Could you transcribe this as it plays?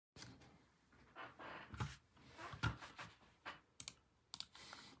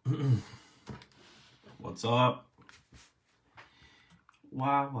What's up?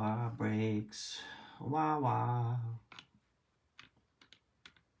 Wawa breaks. Wawa.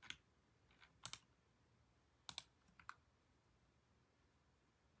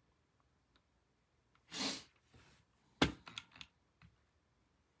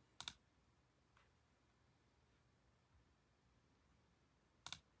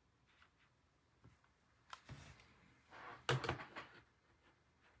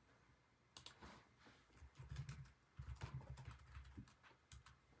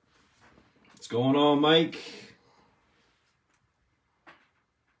 What's going on, Mike?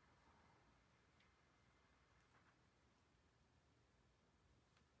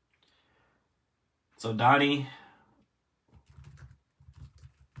 So, Donnie.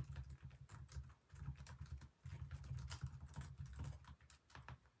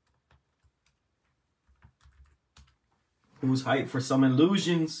 Who's hyped for some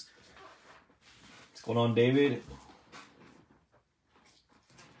illusions? What's going on, David?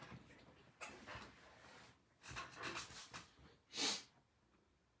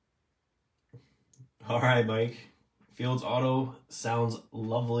 All right, Mike. Fields Auto sounds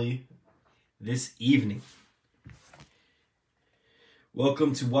lovely this evening.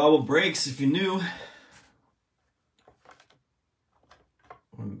 Welcome to Wawa Breaks. If you're new,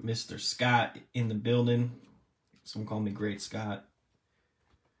 Mr. Scott in the building. Someone call me Great Scott.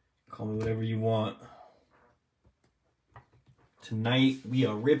 Call me whatever you want. Tonight, we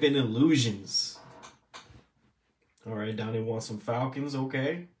are ripping illusions. All right, Donnie wants some Falcons.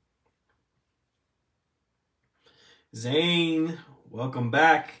 Okay. Zane, welcome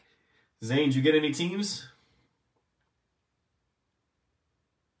back. Zane, did you get any teams?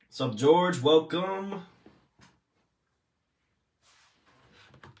 What's up, George? Welcome.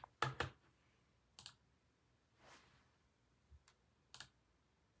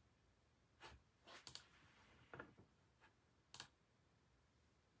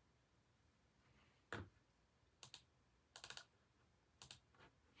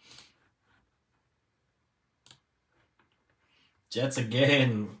 Jets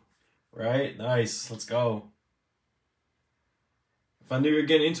again, right? Nice. Let's go. If I knew you were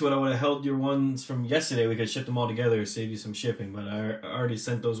getting into it, I would have held your ones from yesterday. We could ship them all together, save you some shipping, but I already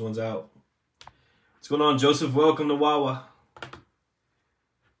sent those ones out. What's going on, Joseph? Welcome to Wawa.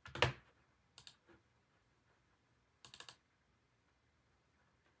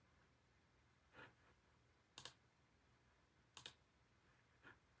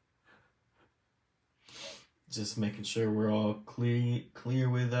 Just making sure we're all clear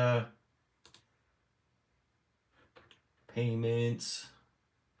with payments.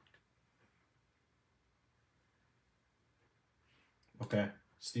 Okay,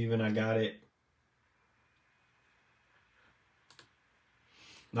 Steven, I got it.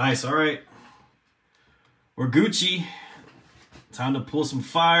 Nice, all right. We're Gucci. Time to pull some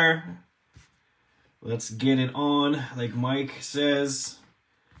fire. Let's get it on, like Mike says.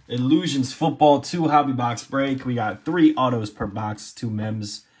 Illusions Football 2 hobby box break. We got 3 autos per box, 2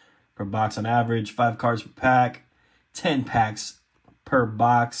 mems per box on average, 5 cards per pack, 10 packs per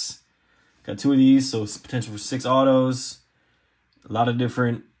box. Got 2 of these, so it's potential for 6 autos. A lot of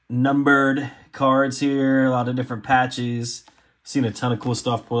different numbered cards here, a lot of different patches. Seen a ton of cool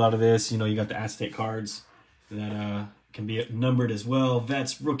stuff pulled out of this. You know, you got the Aztec cards that can be numbered as well.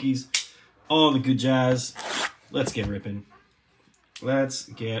 Vets, rookies, all the good jazz. Let's get ripping. Let's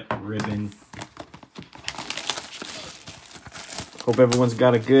get ripping. Hope everyone's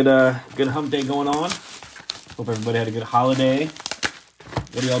got a good hump day going on. Hope everybody had a good holiday.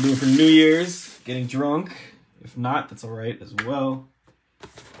 What are y'all doing for New Year's? Getting drunk? If not, that's all right as well.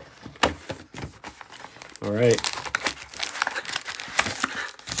 All right.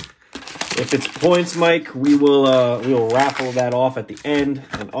 If it's points, Mike, we will raffle that off at the end.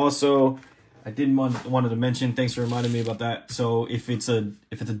 And also, I wanted to mention, thanks for reminding me about that. So if it's a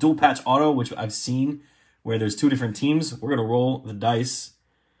dual patch auto, which I've seen where there's 2 different teams, we're gonna roll the dice.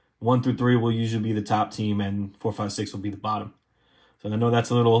 1 through 3 will usually be the top team, and 4, 5, 6 will be the bottom. So I know that's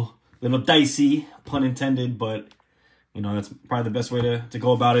a little dicey, pun intended, but you know that's probably the best way to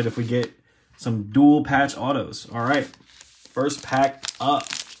go about it if we get some dual patch autos. All right, first pack up.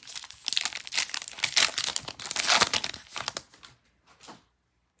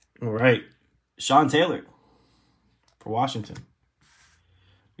 All right. Sean Taylor for Washington.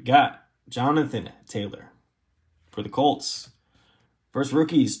 We got Jonathan Taylor for the Colts. First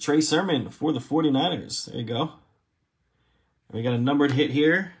rookies, Trey Sermon for the 49ers. There you go. And we got a numbered hit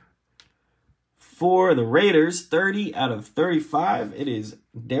here for the Raiders. 30 out of 35. It is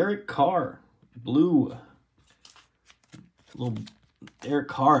Derek Carr. Blue. Little Derek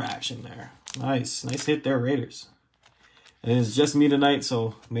Carr action there. Nice. Nice hit there, Raiders. And it's just me tonight,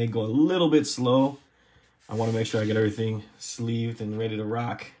 so may go a little bit slow. I want to make sure I get everything sleeved and ready to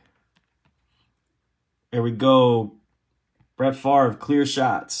rock. There we go. Brett Favre, clear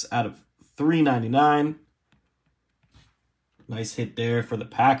shots out of $3.99. Nice hit there for the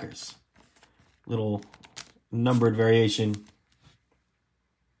Packers. Little numbered variation.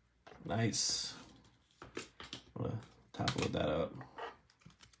 Nice. I'm gonna top load that up.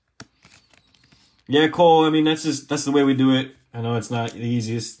 Yeah, Cole, I mean, that's the way we do it. I know it's not the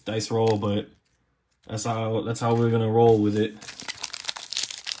easiest dice roll, but that's how we're gonna roll with it.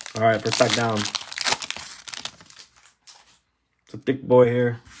 All right, first back down. It's a thick boy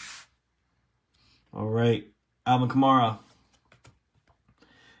here. All right, Alvin Kamara.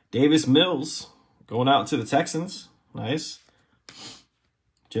 Davis Mills going out to the Texans. Nice.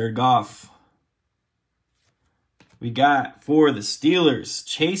 Jared Goff. We got for the Steelers,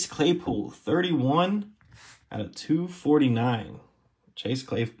 Chase Claypool, 31 out of 249. Chase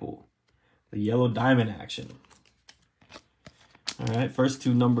Claypool, the yellow diamond action. All right, first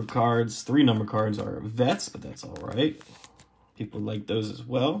three number cards are vets, but that's all right. People like those as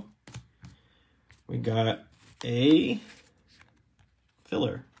well. We got a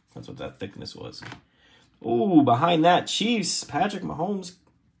filler. That's what that thickness was. Ooh, behind that, Chiefs, Patrick Mahomes.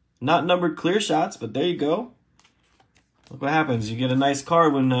 Not numbered clear shots, but there you go. Look what happens. You get a nice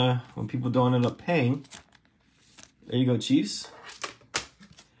card when people don't end up paying. There you go, Chiefs.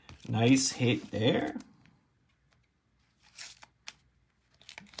 Nice hit there.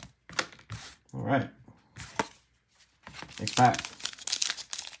 All right. Next pack.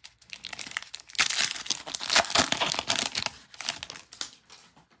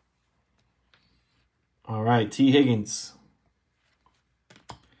 All right, T. Higgins.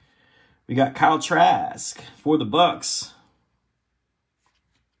 We got Kyle Trask for the Bucks.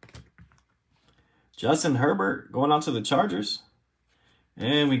 Justin Herbert going on to the Chargers.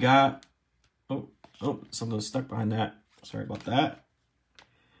 And we got, oh, something was stuck behind that. Sorry about that.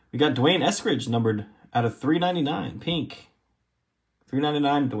 We got Dwayne Eskridge numbered out of $3.99, pink.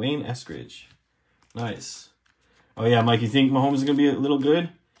 $3.99, Dwayne Eskridge. Nice. Oh, yeah, Mike, you think Mahomes is going to be a little good?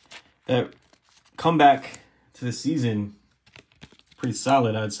 That comeback to the season, pretty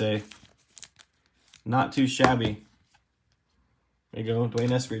solid, I'd say. Not too shabby. There you go, Dwayne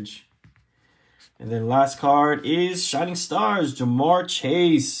Eskridge. And then last card is Shining Stars, Jamar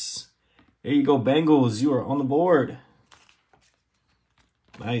Chase. There you go, Bengals. You are on the board.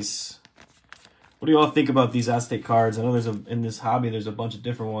 Nice. What do you all think about these Aztec cards? I know in this hobby there's a bunch of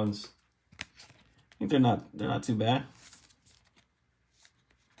different ones. I think they're not too bad.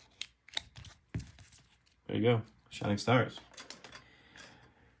 There you go, Shining Stars.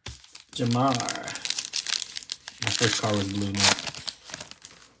 Jamar. My first card was blue, man.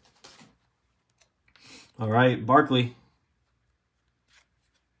 All right, Barkley.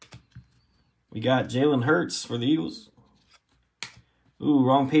 We got Jalen Hurts for the Eagles. Ooh,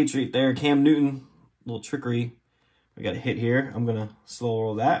 wrong Patriot there. Cam Newton. A little trickery. We got a hit here. I'm going to slow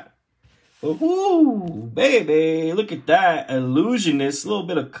roll that. Ooh, baby. Look at that. Illusionist. A little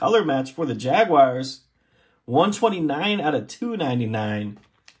bit of color match for the Jaguars. 129 out of 299.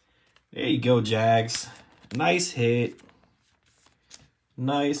 There you go, Jags. Nice hit.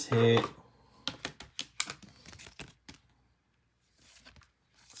 Nice hit.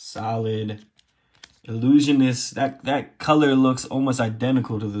 Solid. Illusionist. That color looks almost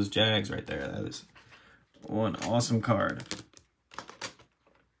identical to those Jags right there. That is one awesome card.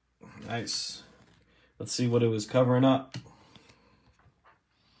 Nice. Let's see what it was covering up.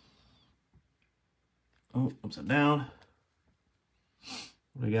 Oh, upside down.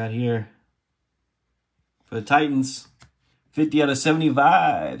 What we got here? For the Titans, 50 out of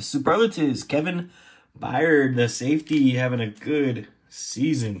 75. Superlatives. Kevin Byard, the safety, having a good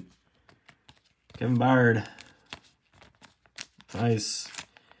season. Kevin Byard. Nice.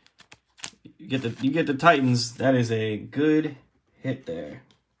 You get the Titans. That is a good hit there.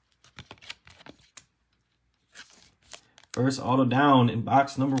 First auto down in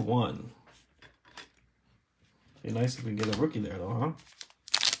box number 1. Be nice if we get a rookie there though, huh?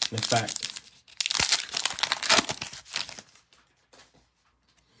 Next pack.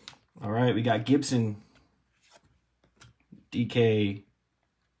 All right, we got Gibson. DK.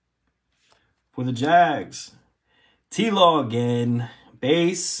 For the Jags. T-Law again.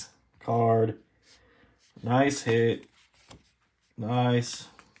 Base card. Nice hit. Nice.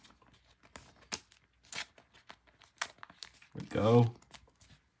 There we go.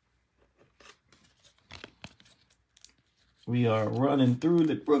 We are running through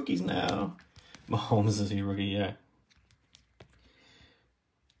the rookies now. Mahomes is a rookie, yeah.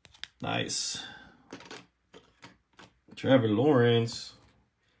 Nice. Trevor Lawrence.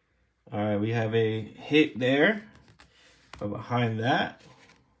 All right, we have a hit there. But behind that,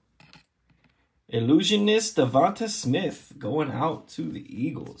 Illusionist Devonta Smith going out to the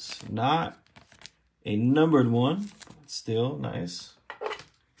Eagles. Not a numbered one, but still nice.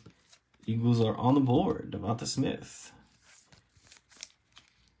 Eagles are on the board. Devonta Smith.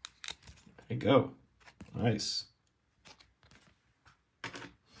 There you go. Nice.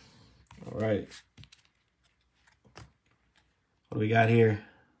 All right. What do we got here?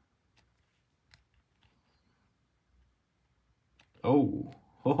 Oh.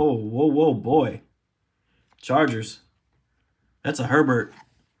 Whoa, whoa, whoa, boy. Chargers. That's a Herbert.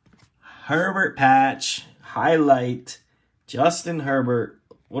 Herbert patch. Highlight. Justin Herbert.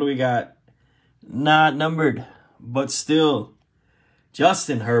 What do we got? Not numbered, but still.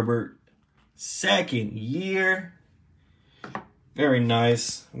 Justin Herbert. Second year. Very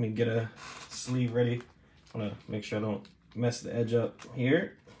nice. Let me get a sleeve ready. I want to make sure I don't mess the edge up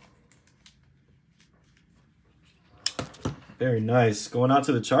here. Very nice. Going out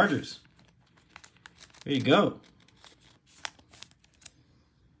to the Chargers. There you go.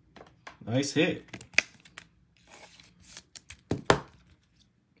 Nice hit.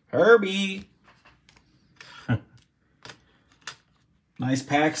 Herbie. Nice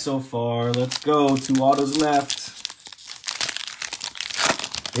pack so far. Let's go. 2 autos left.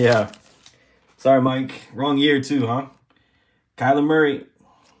 Yeah. Sorry, Mike. Wrong year too, huh? Kyler Murray.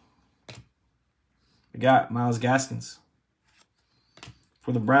 We got Myles Gaskins.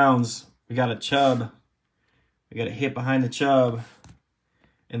 For the Browns, we got a Chubb. We got a hit behind the Chubb.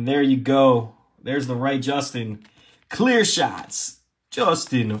 And there you go. There's the right Justin. Clear shots.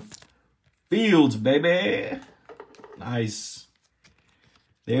 Justin Fields, baby. Nice.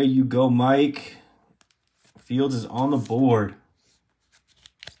 There you go, Mike. Fields is on the board.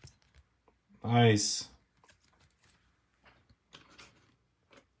 Nice.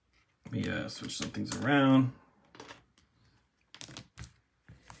 Let me switch some things around.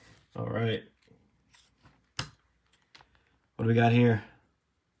 All right. What do we got here?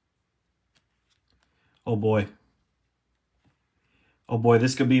 Oh, boy. Oh, boy,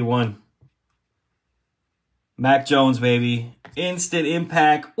 this could be one. Mac Jones, baby. Instant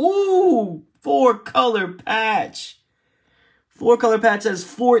impact. Ooh, 4-color patch. 4-color patch has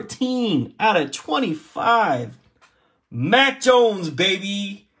 14 out of 25. Mac Jones,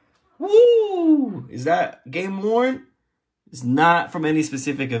 baby. Woo! Is that game worn? It's not from any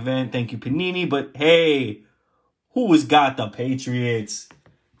specific event. Thank you, Panini. But hey, who has got the Patriots?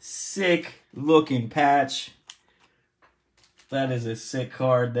 Sick looking patch. That is a sick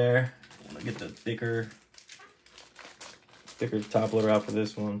card there. I'm gonna get the thicker toppler out for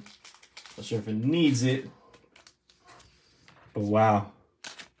this one. Not sure if it needs it. But wow.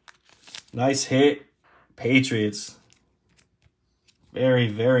 Nice hit. Patriots. Very,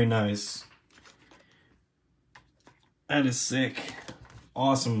 very nice. That is sick.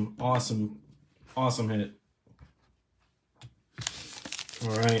 Awesome, awesome, awesome hit.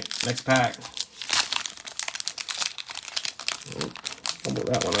 All right, next pack. Oh, fumble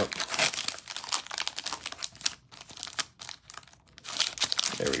that one up.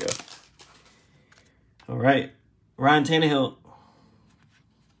 There we go. All right, Ryan Tannehill.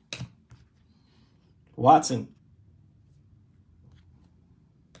 Watson.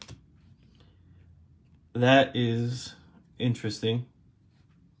 That is interesting.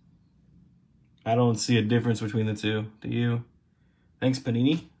 I don't see a difference between the two. Do you? Thanks,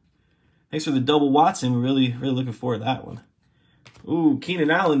 Panini. Thanks for the double Watson. We're really looking forward to that one. Ooh,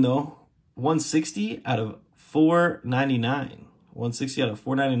 Keenan Allen, though. 160 out of 499. 160 out of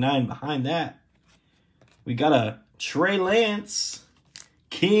 499. Behind that, we got a Trey Lance.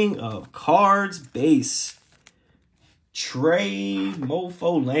 King of Cards base. Trey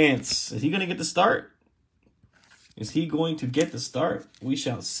Mofo Lance. Is he going to get the start? Is he going to get the start? We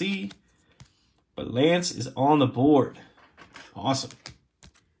shall see. But Lance is on the board. Awesome.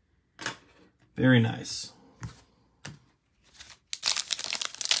 Very nice.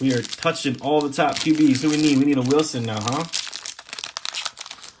 We are touching all the top QBs. Who we need? We need a Wilson now, huh?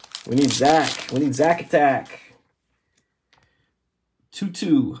 We need Zach. We need Zach Attack.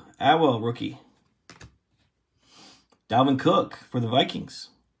 2-2. Atwell, rookie. Dalvin Cook for the Vikings.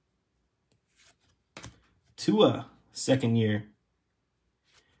 Tua, second year.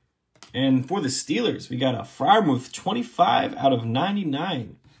 And for the Steelers, we got a Freiermuth 25 out of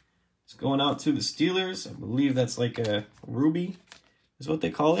 99. It's going out to the Steelers. I believe that's like a ruby is what they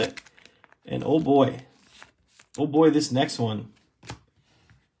call it. And oh boy, this next one.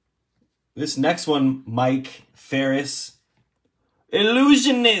 This next one, Mike Ferris,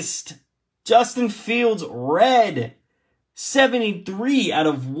 Illusionist. Justin Fields, red. 73 out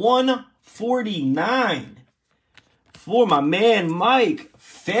of 149. For my man, Mike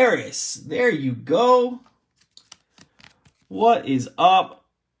Ferris. There you go. What is up?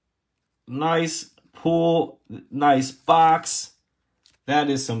 Nice pull. Nice box. That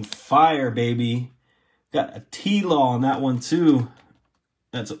is some fire, baby. Got a T-Law on that one, too.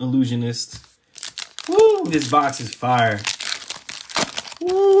 That's Illusionist. Woo! This box is fire.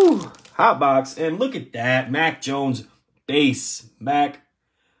 Woo! Hot box. And look at that. Mac Jones base. Mac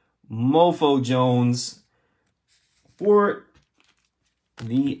Mofo Jones for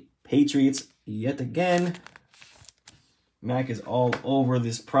the Patriots yet again. Mac is all over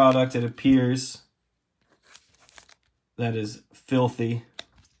this product, it appears. That is filthy.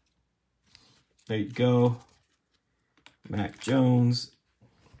 There you go. Mac Jones.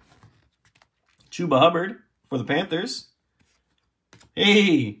 Chuba Hubbard for the Panthers.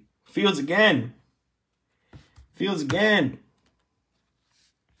 Hey, Fields again. Fields again.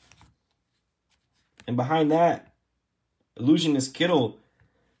 And behind that, Illusionist Kittle.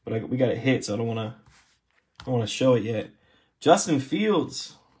 But we got it hit, so I don't want to show it yet. Justin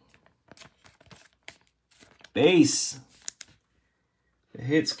Fields. Base. The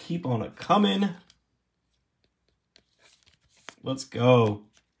hits keep on coming. Let's go.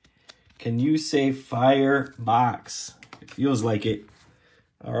 Can you say fire box? It feels like it.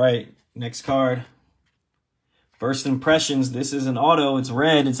 All right, next card. First impressions. This is an auto. It's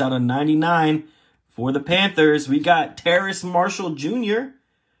red. It's out of 99 for the Panthers. We got Terrace Marshall Jr.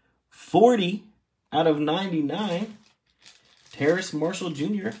 40 out of 99. Terrace Marshall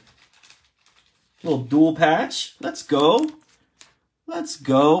Jr. Little dual patch. Let's go. Let's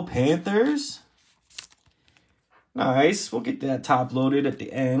go, Panthers. Nice. We'll get that top loaded at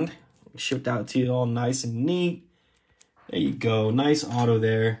the end. Shipped out to you all nice and neat. There you go. Nice auto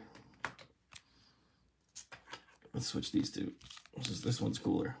there. Let's switch these two. This one's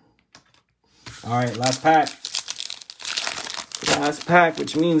cooler. All right, last pack. Last pack,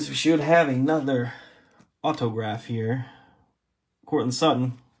 which means we should have another autograph here. Cortland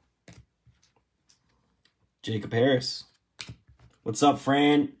Sutton. Jacob Harris. What's up,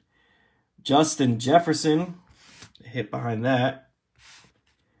 Fran? Justin Jefferson. Hit behind that.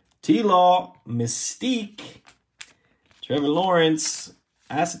 T-Law. Mystique. Trevor Lawrence.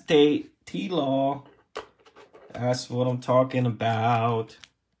 Acetate. T-Law. That's what I'm talking about.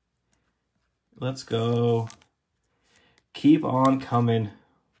 Let's go. Keep on coming.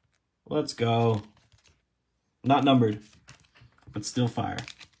 Let's go. Not numbered, but still fire.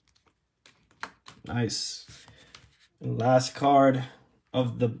 Nice. And last card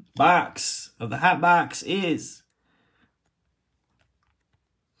of the box, of the hot box is...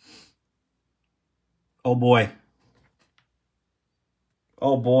 oh boy.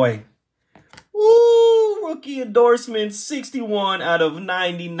 Oh boy. Woo! Rookie endorsement, 61 out of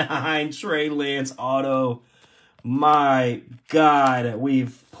 99. Trey Lance auto. My God,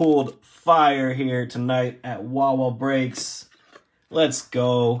 we've pulled fire here tonight at Wawa Breaks. Let's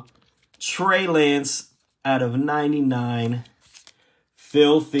go. Trey Lance out of 99.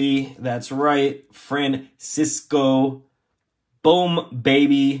 Filthy. That's right. Francisco. Boom,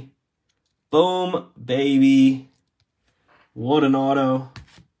 baby. Boom, baby. What an auto.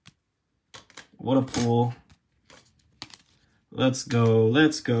 What a pull. Let's go.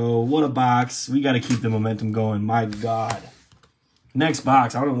 Let's go. What a box. We got to keep the momentum going. My God. Next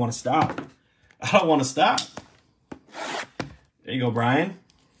box. I don't want to stop. I don't want to stop. There you go, Brian.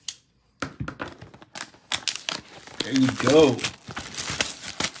 There you go.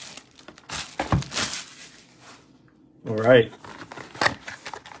 All right.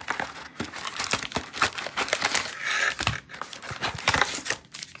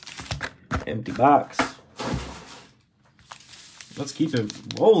 Empty box. Let's keep it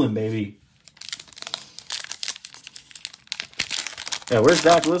rolling, baby. Yeah, where's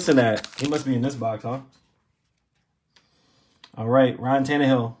Zach Wilson at? He must be in this box, huh? All right, Ryan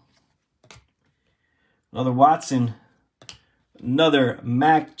Tannehill. Another Watson. Another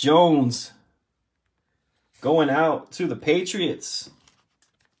Mac Jones. Going out to the Patriots.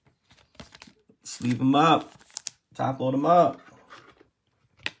 Sleeve him up. Top load him up.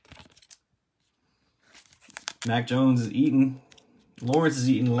 Mac Jones is eating. Lawrence is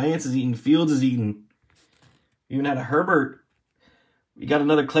eating. Lance is eating. Fields is eating. Even had a Herbert. We got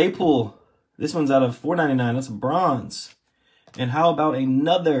another Claypool. This one's out of $4.99. That's a bronze. And how about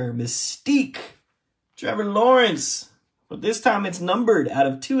another Mystique? Trevor Lawrence. But this time it's numbered out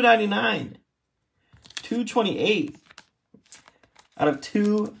of $2.99. 228 out of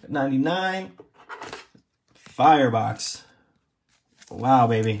 $2.99. Firebox. Wow,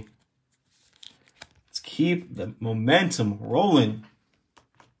 baby. Let's keep the momentum rolling.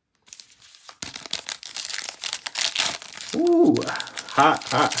 Ooh, hot,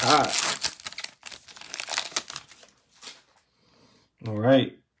 hot, hot. All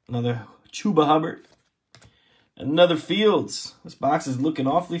right, another Chuba Hubbard. Another Fields. This box is looking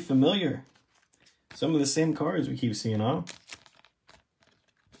awfully familiar. Some of the same cards we keep seeing, huh?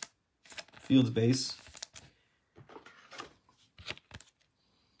 Fields base.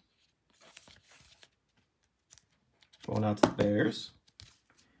 Going out to the Bears.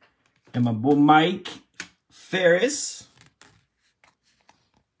 And my boy Mike Ferris.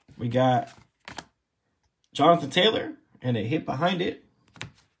 We got Jonathan Taylor and a hit behind it.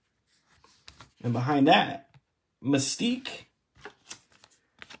 And behind that, Mystique.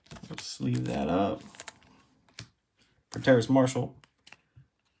 Let's sleeve that up. For Terrace Marshall.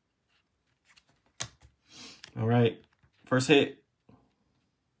 All right. First hit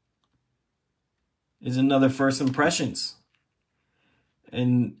is another First Impressions.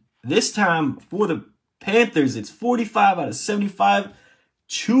 And this time for the Panthers, it's 45 out of 75.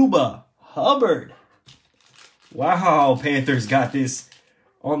 Chuba Hubbard. Wow, Panthers got this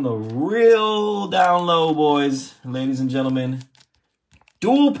on the real down low, boys, ladies and gentlemen.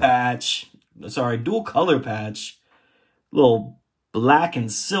 Dual color patch. Little black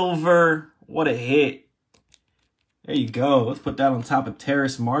and silver. What a hit. There you go. Let's put that on top of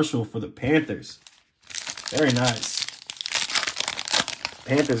Terrace Marshall for the Panthers. Very nice.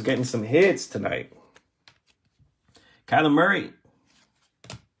 Panthers getting some hits tonight. Kyler Murray.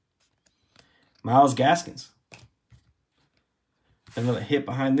 Myles Gaskins. Another hit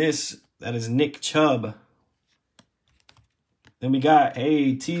behind this. That is Nick Chubb. Then we got,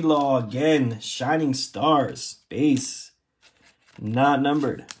 hey, T-Law again. Shining Stars. Base. Not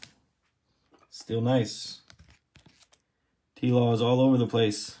numbered. Still nice. T-Law is all over the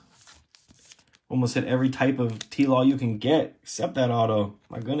place. Almost hit every type of T-Law you can get, except that auto.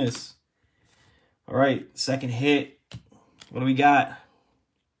 My goodness. All right, second hit. What do we got?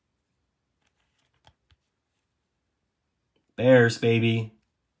 Bears, baby.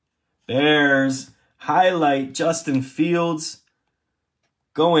 Bears. Highlight Justin Fields.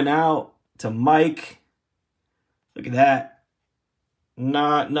 Going out to Mike. Look at that.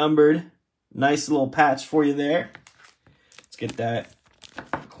 Not numbered. Nice little patch for you there. Let's get that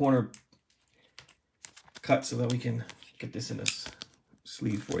corner cut so that we can get this in a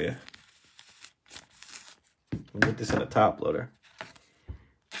sleeve for you. We'll get this in a top loader.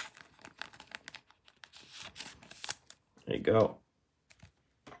 There you go.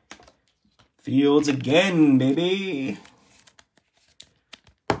 Fields again, baby.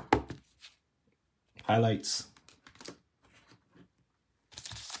 Highlights.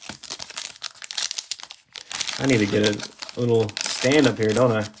 I need to get a little stand up here,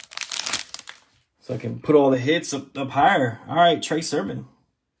 don't I? So I can put all the hits up higher. All right, Trey Sermon.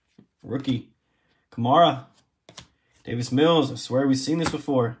 Rookie. Kamara. Davis Mills. I swear we've seen this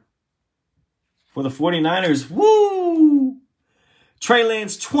before. For the 49ers. Woo! Trey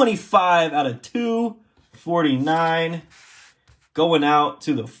Lance, 25 out of 249. Going out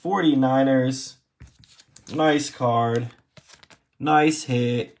to the 49ers. Nice card. Nice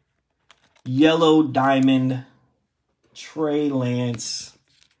hit. Yellow diamond. Trey Lance.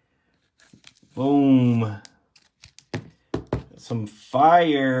 Boom. Some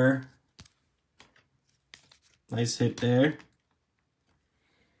fire. Nice hit there.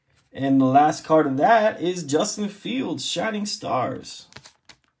 And the last card of that is Justin Fields, Shining Stars.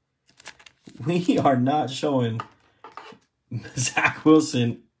 We are not showing Zach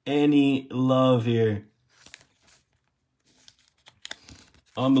Wilson any love here.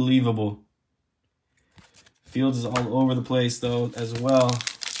 Unbelievable. Fields is all over the place, though, as well.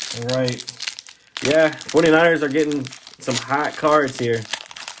 All right. Yeah, 49ers are getting some hot cards here.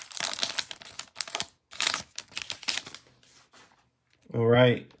 All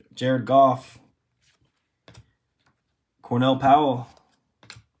right. Jared Goff. Cornell Powell.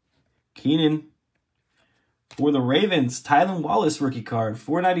 Keenan. For the Ravens, Tylan Wallace rookie card.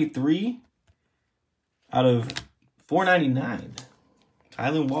 493 out of 499.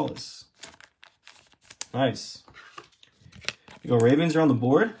 Tylan Wallace. Nice. You go Ravens are on the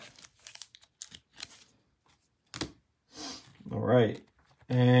board. All right.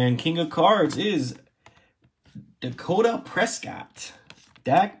 And King of Cards is Dakota Prescott.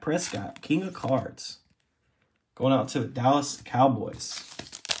 Dak Prescott, King of Cards. Going out to the Dallas Cowboys.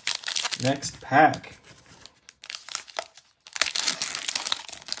 Next pack.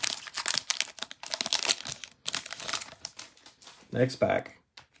 Next pack.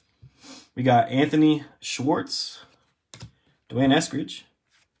 We got Anthony Schwartz. Dwayne Eskridge.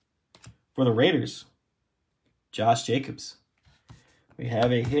 For the Raiders, Josh Jacobs. We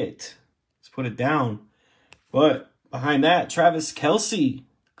have a hit. Let's put it down. But behind that, Travis Kelce.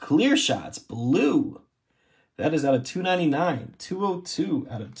 Clear shots, blue. That is out of 299. 202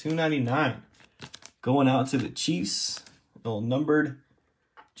 out of 299. Going out to the Chiefs. Little numbered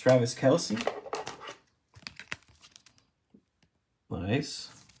Travis Kelce. Nice.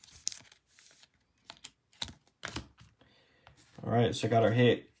 All right, let's check out our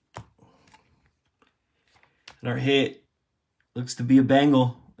hit. And our hit looks to be a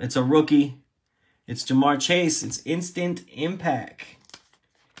Bengal. It's a rookie. It's Jamar Chase. It's instant impact.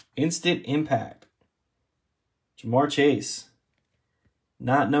 Instant impact. Jamar Chase.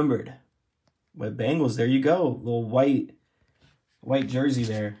 Not numbered. But Bengals, there you go. Little white jersey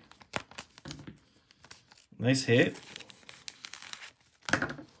there. Nice hit.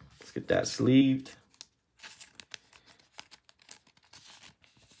 Let's get that sleeved.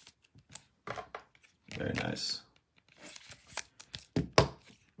 Very nice.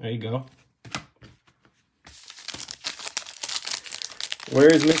 There you go.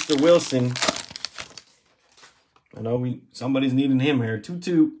 Where is Mr. Wilson? I know somebody's needing him here.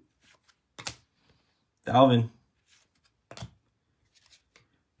 2-2. Dalvin.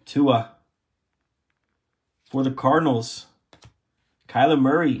 Tua. For the Cardinals, Kyler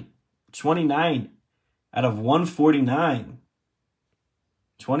Murray. 29 out of 149.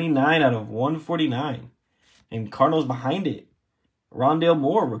 29 out of 149. And Cardinals behind it. Rondale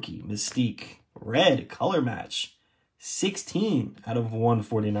Moore, rookie. Mystique. Red, color match. 16 out of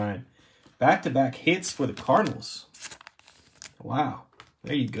 149. Back-to-back hits for the Cardinals. Wow.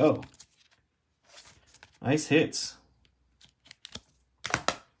 There you go. Nice hits.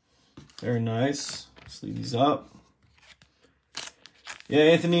 Very nice. Sleeve these up. Yeah,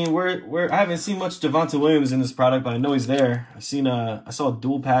 Anthony, I haven't seen much Javonte Williams in this product, but I know he's there. I saw a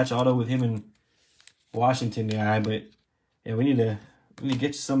dual patch auto with him in Washington guy, but yeah, we need to get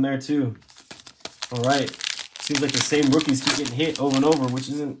you some there too. All right. Seems like the same rookies keep getting hit over and over, which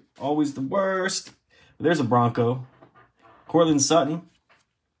isn't always the worst. There's a Bronco. Cortland Sutton.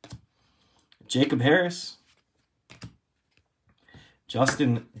 Jacob Harris.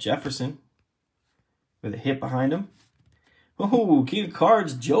 Justin Jefferson with a hit behind him. Oh, King of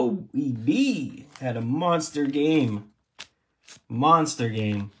Cards, Joey B had a monster game. Monster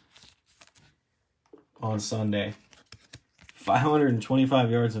game on Sunday.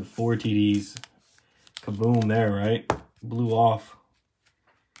 525 yards and 4 TDs. Kaboom there, right? Blew off.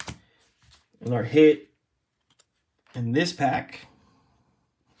 And our hit in this pack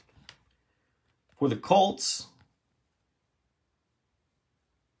for the Colts.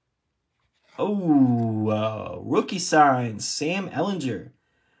 Oh, rookie signs. Sam Ellinger.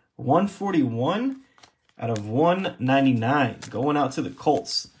 141 out of 199. Going out to the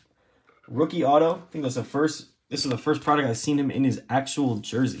Colts. Rookie auto. I think that's this is the first product I've seen him in his actual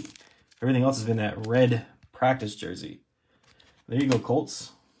jersey. Everything else has been that red practice jersey. There you go,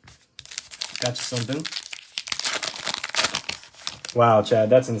 Colts. Got you something. Wow,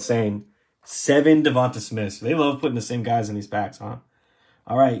 Chad, that's insane. 7 Devonta Smiths. They love putting the same guys in these packs, huh?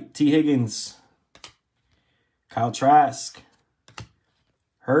 All right, T. Higgins. Kyle Trask.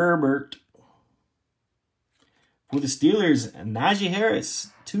 Herbert. For the Steelers, Najee Harris.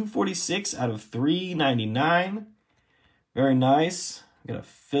 246 out of 399. Very nice. Got a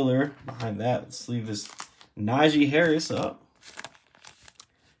filler behind that. Let's leave this Najee Harris up.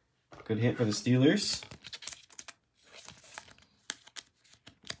 Good hit for the Steelers.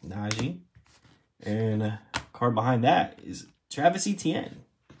 Najee. And a card behind that is Travis Etienne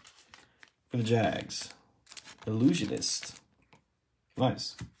for the Jags. Illusionist.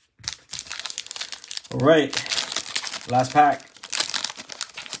 Nice. All right. Last pack.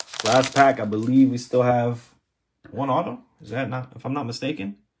 Last pack. I believe we still have one auto. Is that not, if I'm not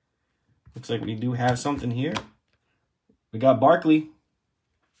mistaken? Looks like we do have something here. We got Barkley.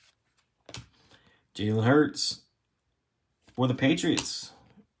 Jalen Hurts. For the Patriots.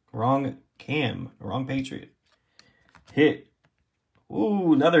 Wrong Cam. Wrong Patriot. Hit.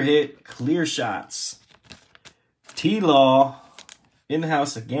 Ooh, another hit. Clear shots. T-Law. In the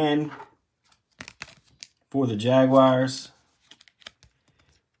house again. For the Jaguars.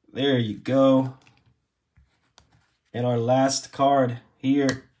 There you go. And our last card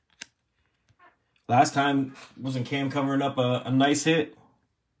here. Last time, wasn't Cam covering up a nice hit?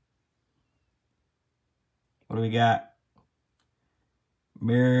 What do we got?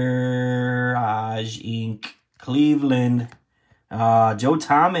 Mirage Inc. Cleveland. Joe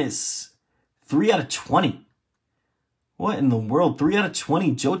Thomas. 3 out of 20. What in the world? 3 out of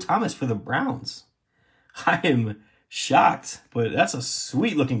 20. Joe Thomas for the Browns. I am Shocked, but that's a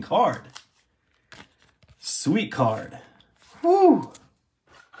sweet looking card. Sweet card. Whew.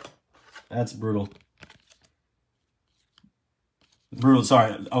 That's brutal. Brutal,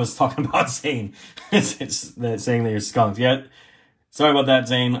 sorry. I was talking about Zane. it's that saying that you're skunked. Yeah. Sorry about that,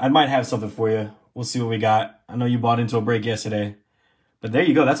 Zane. I might have something for you. We'll see what we got. I know you bought into a break yesterday. But there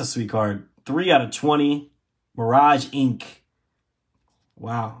you go. That's a sweet card. 3 out of 20. Mirage Ink.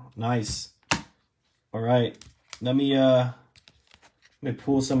 Wow. Nice. All right. Let me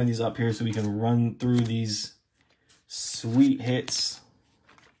pull some of these up here so we can run through these sweet hits.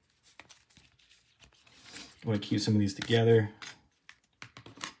 I'm going to keep some of these together.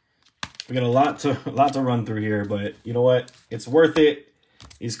 We got a lot to run through here, but you know what? It's worth it.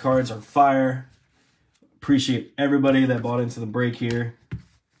 These cards are fire. Appreciate everybody that bought into the break here.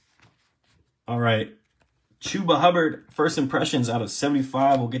 All right. Chuba Hubbard, first impressions out of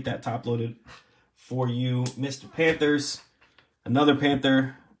 75. We'll get that top loaded for you. Mr. Panthers, another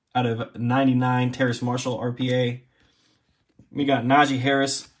Panther out of 99. Terrace Marshall, RPA. We got Najee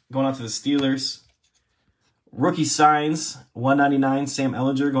Harris going out to the Steelers. Rookie signs, 199. Sam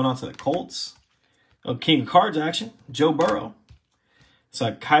Ellinger going out to the Colts. Oh, King of Cards action, Joe Burrow. It's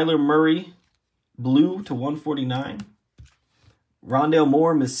like Kyler Murray, blue to 149. Rondale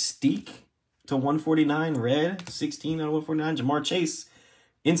Moore, Mystique to 149. Red, 16 out of 149. Jamar Chase,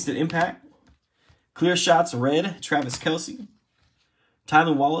 instant impact. Clear shots, red, Travis Kelce.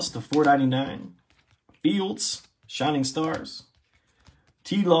 Tylan Wallace to 499. Fields, Shining Stars.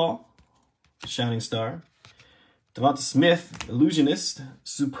 T-Law, Shining Star. Devonta Smith, Illusionist.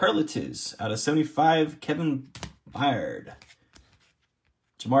 Superlatives out of 75. Kevin Byard.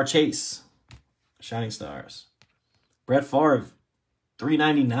 Jamar Chase, Shining Stars. Brett Favre,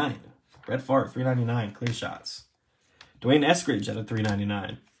 399. Brett Favre, 399. Clear shots. Dwayne Eskridge out of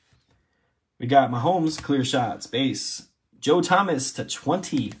 399. We got Mahomes, clear shots. Base. Joe Thomas to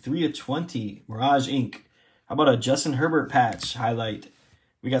 20. 3 of 20. Mirage Ink. How about a Justin Herbert patch highlight?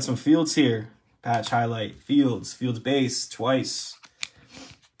 We got some Fields here. Patch highlight. Fields. Fields base twice.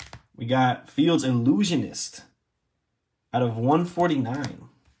 We got Fields Illusionist out of 149.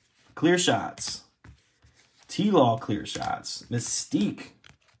 Clear shots. T-Law clear shots. Mystique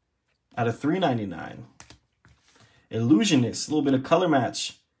out of 399. Illusionist. A little bit of color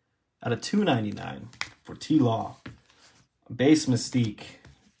match out of 299 for T-Law. Base Mystique.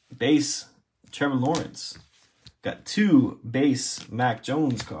 Base Trevor Lawrence. Got 2 base Mac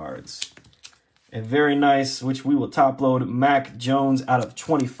Jones cards. And very nice, which we will top load, Mac Jones out of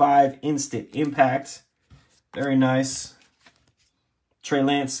 25. Instant impact. Very nice. Trey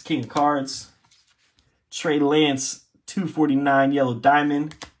Lance, King of Cards. Trey Lance, 249 Yellow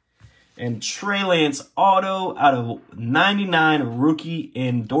Diamond. And Trey Lance Auto out of 99 rookie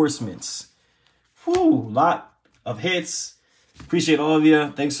endorsements. Whew, lot of hits. Appreciate all of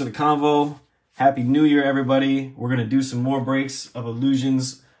you. Thanks for the convo. Happy New Year, everybody. We're going to do some more breaks of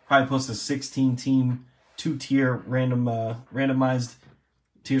Illusions. Probably post a 16-team, 2-tier randomized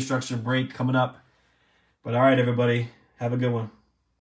tier structure break coming up. But all right, everybody. Have a good one.